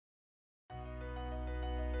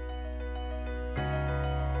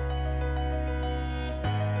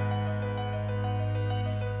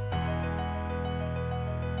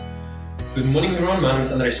Good morning, everyone. My name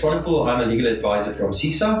is André Swanepoel. I'm a legal advisor from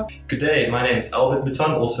CISA. Good day. My name is Albert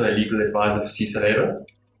Bouton, also a legal advisor for CISA Labour.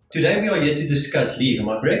 Today we are here to discuss leave. Am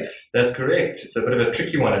I correct? That's correct. It's a bit of a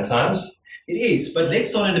tricky one at times. It is, but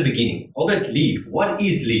let's start at the beginning. Albert, leave. What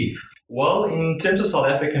is leave? Well, in terms of South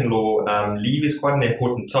African law, leave is quite an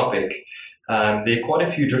important topic. There are quite a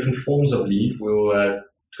few different forms of leave. We'll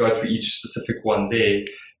go through each specific one there.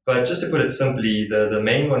 But just to put it simply, the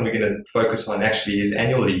main one we're going to focus on actually is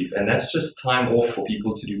annual leave. And that's just time off for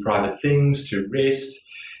people to do private things, to rest.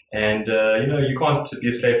 And, you can't be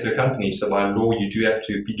a slave to a company. So by law, you do have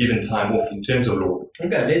to be given time off in terms of law.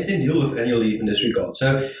 Okay, let's then deal with annual leave in this regard.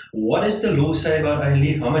 So what does the law say about annual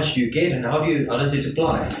leave? How much do you get and how does it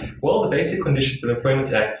apply? Well, the Basic Conditions of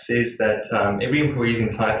Employment Act says that every employee is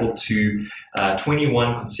entitled to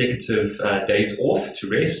 21 consecutive days off to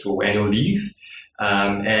rest or annual leave.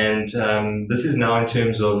 This is now in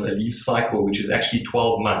terms of a leave cycle, which is actually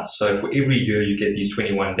 12 months. So for every year, you get these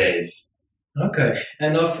 21 days. Okay.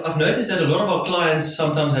 And I've noticed that a lot of our clients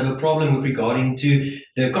sometimes have a problem with regarding to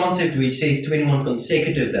the concept which says 21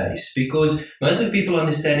 consecutive days, because most of the people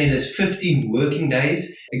understand it as 15 working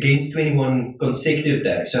days against 21 consecutive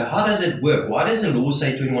days. So how does it work? Why does the law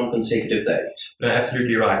say 21 consecutive days? No,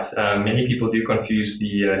 absolutely right. Many people do confuse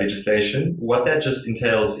the legislation. What that just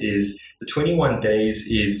entails is the 21 days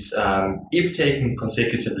is, if taken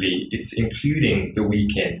consecutively, it's including the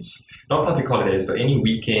weekends. Not public holidays, but any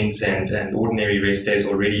weekends and ordinary rest days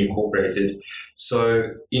already incorporated. So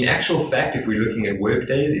in actual fact, if we're looking at work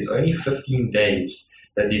days, it's only 15 days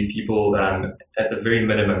that these people, at the very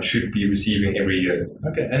minimum, should be receiving every year.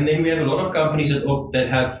 Okay, and then we have a lot of companies that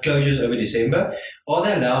have closures over December. Are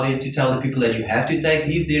they allowed then to tell the people that you have to take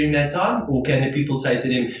leave during that time? Or can the people say to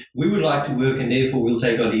them, we would like to work and therefore we'll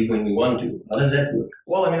take our leave when we want to? How does that work?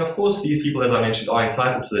 Well, of course, these people, as I mentioned, are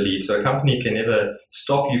entitled to the leave. So a company can never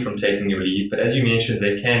stop you from taking your leave. But as you mentioned,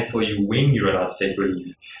 they can tell you when you're allowed to take your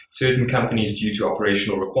leave. Certain companies, due to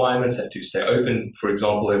operational requirements, have to stay open, for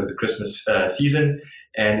example, over the Christmas season.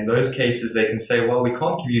 And in those cases, they can say, well, we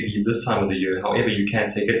can't give you leave this time of the year. However, you can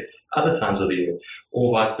take it other times of the year.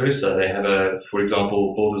 Or vice versa. They have for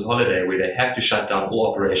example, builder's holiday where they have to shut down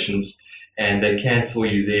all operations and they can tell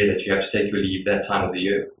you there that you have to take your leave that time of the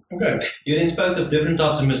year. Okay. You then spoke of different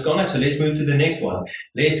types of misconduct, so let's move to the next one.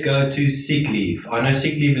 Let's go to sick leave. I know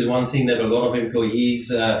sick leave is one thing that a lot of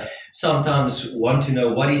employees sometimes want to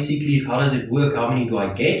know. What is sick leave? How does it work? How many do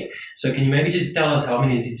I get? So can you maybe just tell us how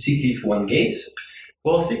many sick leave one gets?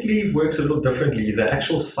 Well, sick leave works a little differently. The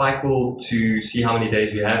actual cycle to see how many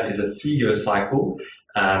days we have is a 3-year cycle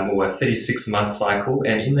or a 36-month cycle.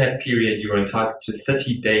 And in that period, you're entitled to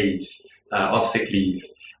 30 days of sick leave.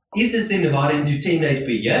 Is this then divided into 10 days per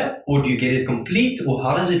year, or do you get it complete, or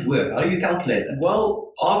how does it work? How do you calculate that?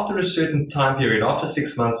 Well, after a certain time period, after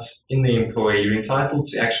 6 months in the employee, you're entitled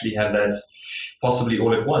to actually have that possibly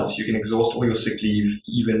all at once. You can exhaust all your sick leave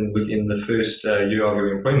even within the first year of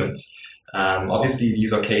your employment. Obviously,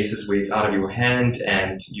 these are cases where it's out of your hand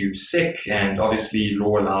and you're sick, and obviously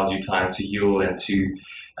law allows you time to heal and to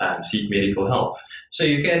seek medical help. So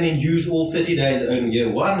you can then use all 30 days in year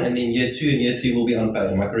 1, and then year 2 and year 3 will be unpaid.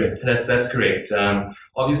 Am I correct? That's correct.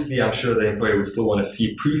 Obviously, I'm sure the employer would still want to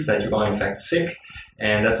see proof that you are in fact sick.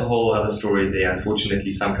 And that's a whole other story there.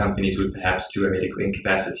 Unfortunately, some companies would perhaps do a medical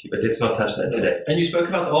incapacity, but let's not touch that today. And you spoke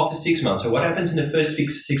about after 6 months. So what happens in the first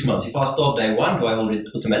 6 months? If I start day 1, do I already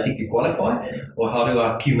automatically qualify? Or how do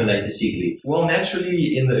I accumulate the sick leave? Well,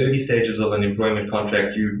 naturally, in the early stages of an employment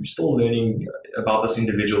contract, you're still learning about this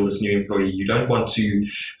individual, this new employee. You don't want to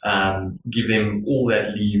give them all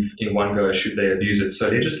that leave in one go should they abuse it. So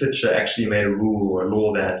legislature actually made a rule or a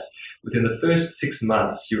law that within the first 6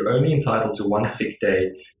 months, you're only entitled to 1 sick day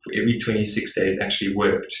for every 26 days actually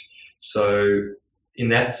worked. So in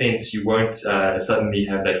that sense, you won't suddenly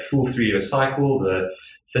have that full 3-year cycle, the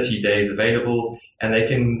 30 days available, and they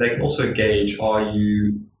can also gauge, are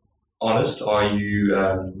you honest, are you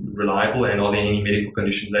reliable, and are there any medical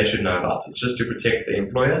conditions they should know about? It's just to protect the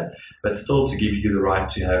employer, but still to give you the right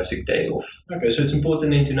to have sick days off. Okay, so it's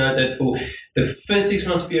important then to know that for the first 6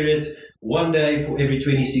 months period, 1 day for every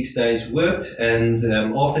 26 days worked, and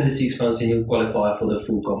after the 6 months, then you'll qualify for the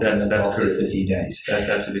full complement that's after correct. 30 days. That's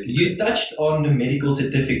absolutely You touched on the medical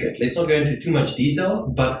certificate. Let's not go into too much detail,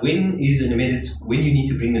 but when you need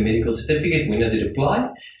to bring the medical certificate, when does it apply?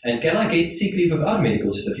 And can I get sick leave without a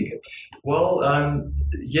medical certificate? Well,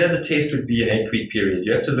 here the test would be an 8-week period.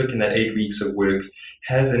 You have to look in that 8 weeks of work.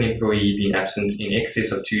 Has an employee been absent in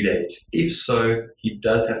excess of 2 days? If so, he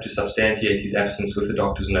does have to substantiate his absence with a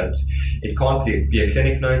doctor's note. It can't be a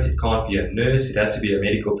clinic note. It can't be a nurse. It has to be a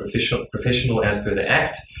medical professional as per the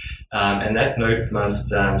Act. And that note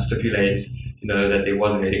must stipulate, that there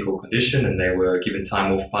was a medical condition and they were given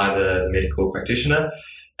time off by the medical practitioner.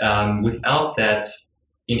 Without that,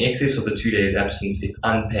 in excess of the 2 days absence, it's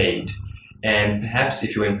unpaid. And perhaps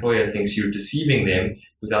if your employer thinks you're deceiving them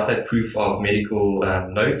without that proof of medical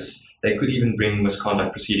notes, they could even bring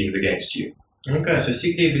misconduct proceedings against you. Okay, so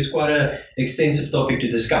sick leave is quite an extensive topic to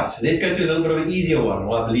discuss. Let's go to a little bit of an easier one,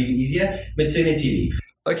 or I believe easier, maternity leave.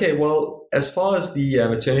 Okay, well, as far as the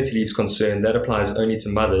maternity leave is concerned, that applies only to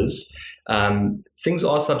mothers. Things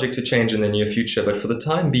are subject to change in the near future, but for the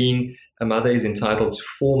time being, a mother is entitled to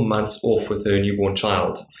 4 months off with her newborn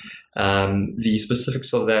child. The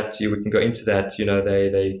specifics of that, we can go into that.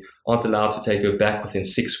 They aren't allowed to take her back within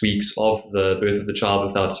 6 weeks of the birth of the child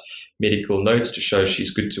without medical notes to show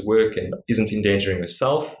she's good to work and isn't endangering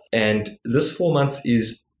herself. And this 4 months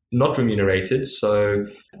is not remunerated. So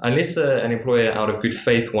unless an employer out of good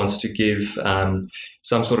faith wants to give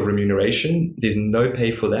some sort of remuneration, there's no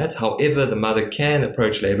pay for that. However, the mother can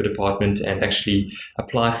approach Labour Department and actually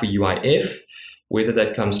apply for UIF. Whether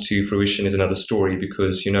that comes to fruition is another story,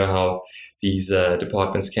 because you know how these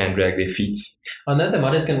departments can drag their feet. I know the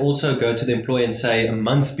mothers can also go to the employer and say a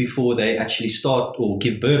month before they actually start or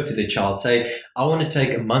give birth to the child, say, I want to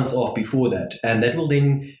take a month off before that. And that will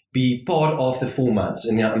then be part of the 4 months.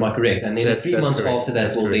 And am I correct? And then that's 3 months correct. After that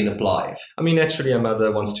that's will correct. Then apply. I mean, naturally, a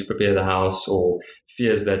mother wants to prepare the house or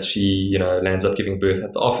fears that she, lands up giving birth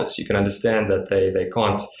at the office. You can understand that they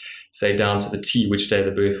can't say down to the T which day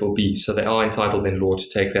the birth will be. So they are entitled in law to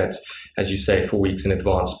take that, as you say, 4 weeks in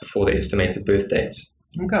advance before the estimated birth date.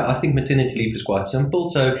 Okay, I think maternity leave is quite simple.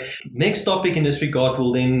 So next topic in this regard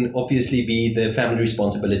will then obviously be the family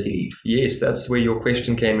responsibility leave. Yes, that's where your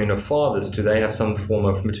question came in of fathers. Do they have some form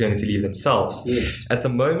of maternity leave themselves? Yes. At the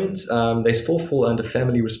moment, they still fall under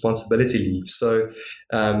family responsibility leave. So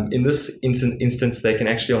in this instance, they can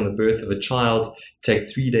actually, on the birth of a child, take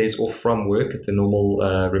 3 days off from work at the normal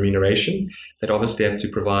remuneration. They'd obviously have to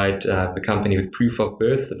provide the company with proof of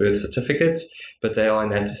birth, the birth certificate, but they are in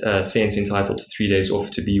that sense entitled to 3 days off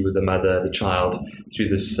to be with the mother, the child, through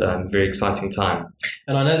this very exciting time.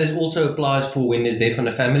 And I know this also applies for when there's death in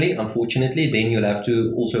the family, unfortunately, then you'll have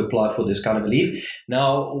to also apply for this kind of leave.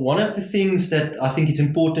 Now, one of the things that I think it's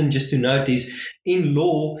important just to note is, in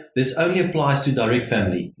law, this only applies to direct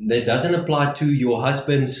family. That doesn't apply to your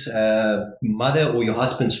husband's mother or your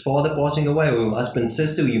husband's father passing away or your husband's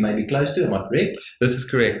sister who you may be close to. Am I correct? This is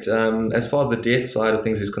correct. As far as the death side of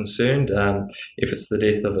things is concerned, if it's the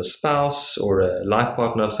death of a spouse or a life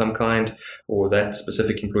partner of some kind, or that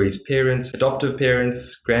specific employee's parents, adoptive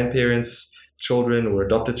parents, grandparents, children or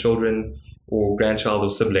adopted children, or grandchild or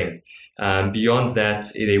sibling. Beyond that,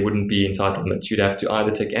 there wouldn't be entitlement. You'd have to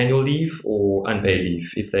either take annual leave or unpaid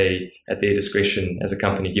leave if they, at their discretion as a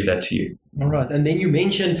company, give that to you. All right. And then you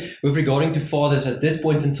mentioned with regarding to fathers at this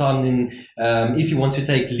point in time, then if you want to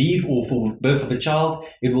take leave or for birth of a child,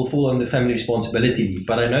 it will fall under family responsibility leave.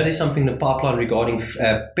 But I know there's something in the pipeline regarding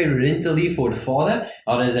parental leave for the father.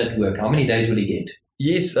 How does that work? How many days will he get?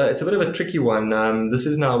 Yes, it's a bit of a tricky one. This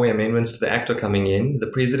is now where amendments to the Act are coming in.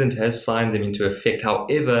 The President has signed them into effect.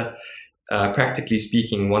 However, practically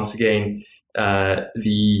speaking, once again,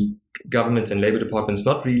 the government and Labour Department's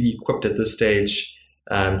not really equipped at this stage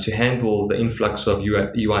to handle the influx of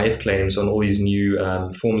UIF claims on all these new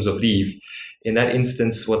forms of leave. In that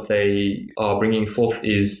instance, what they are bringing forth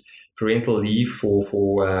is parental leave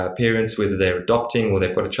for parents, whether they're adopting or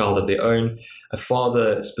they've got a child of their own. A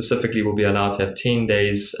father specifically will be allowed to have 10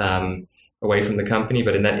 days away from the company,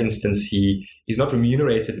 but in that instance, he is not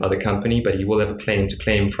remunerated by the company, but he will have a claim to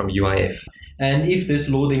claim from UIF. And if this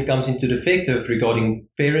law then comes into effect regarding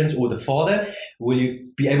parents or the father, will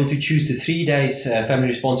you be able to choose the 3 days family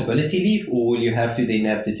responsibility leave, or will you have to then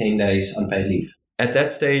have the 10 days unpaid leave? At that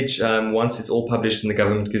stage, once it's all published in the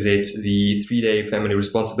Government Gazette, the 3-day family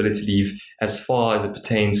responsibility leave, as far as it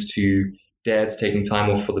pertains to dads taking time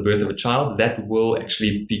off for the birth of a child, that will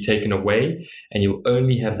actually be taken away, and you'll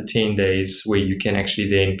only have the 10 days where you can actually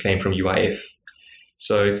then claim from UIF.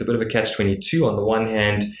 So it's a bit of a catch-22. On the one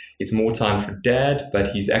hand, it's more time for dad, but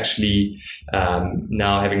he's actually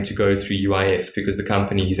now having to go through UIF because the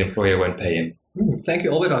company, his employer, won't pay him. Thank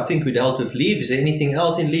you, Albert. I think we dealt with leave. Is there anything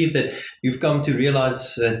else in leave that you've come to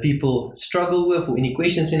realize that people struggle with, or any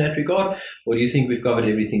questions in that regard? Or do you think we've covered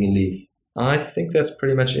everything in leave? I think that's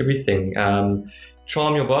pretty much everything.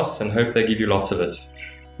 Charm your boss and hope they give you lots of it.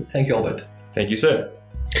 Thank you, Albert. Thank you, sir.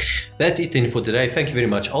 That's it then for today. Thank you very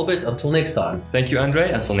much, Albert. Until next time. Thank you,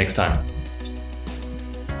 Andre. Until next time.